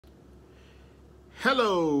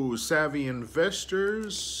Hello, savvy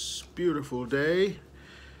investors. Beautiful day.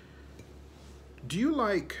 Do you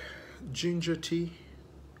like ginger tea?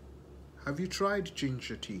 Have you tried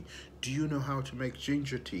ginger tea? Do you know how to make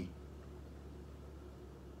ginger tea?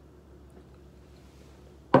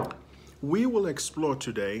 We will explore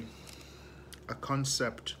today a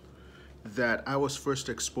concept that I was first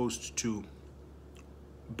exposed to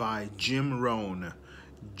by Jim Rohn.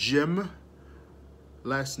 Jim,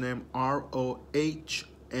 last name R-O-H-N.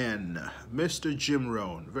 Mr. Jim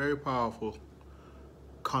Rohn. Very powerful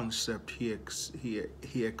concept he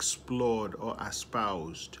explored or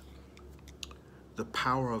espoused. The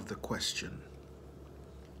power of the question.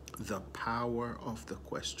 The power of the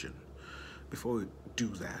question. Before we do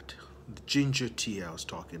that, the ginger tea I was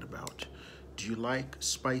talking about. Do you like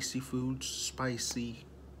spicy foods? Spicy.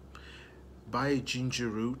 Buy a ginger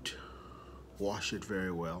root, wash it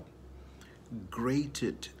very well, grate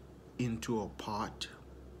it into a pot,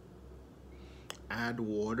 add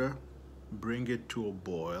water, bring it to a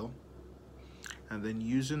boil, and then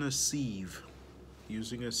using a sieve, you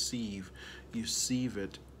sieve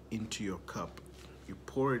it into your cup. You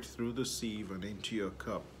pour it through the sieve and into your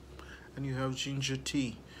cup, and you have ginger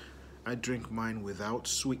tea. I drink mine without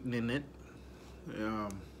sweetening it.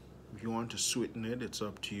 If you want to sweeten it, it's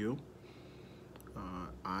up to you.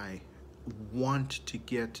 I want to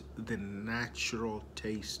get the natural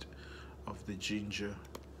taste of the ginger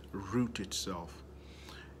root itself.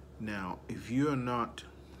 Now, if you're not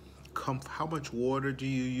how much water do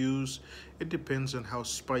you use? It depends on how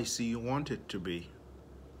spicy you want it to be.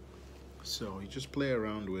 So you just play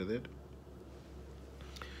around with it.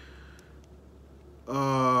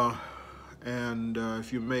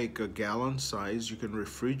 If you make a gallon size, you can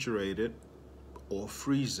refrigerate it or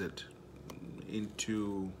freeze it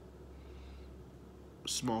into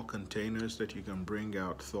small containers that you can bring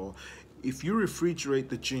out thaw. If you refrigerate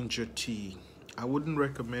the ginger tea, I wouldn't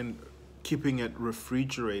recommend keeping it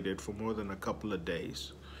refrigerated for more than a couple of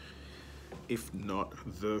days. If not,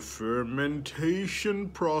 the fermentation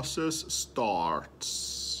process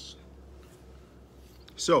starts.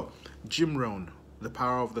 So, Jim Rohn, the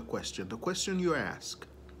power of the question. The question you ask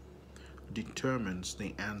determines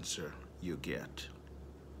the answer you get.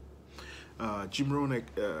 Jim Rohn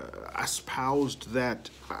espoused that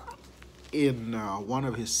in one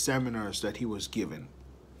of his seminars that he was given.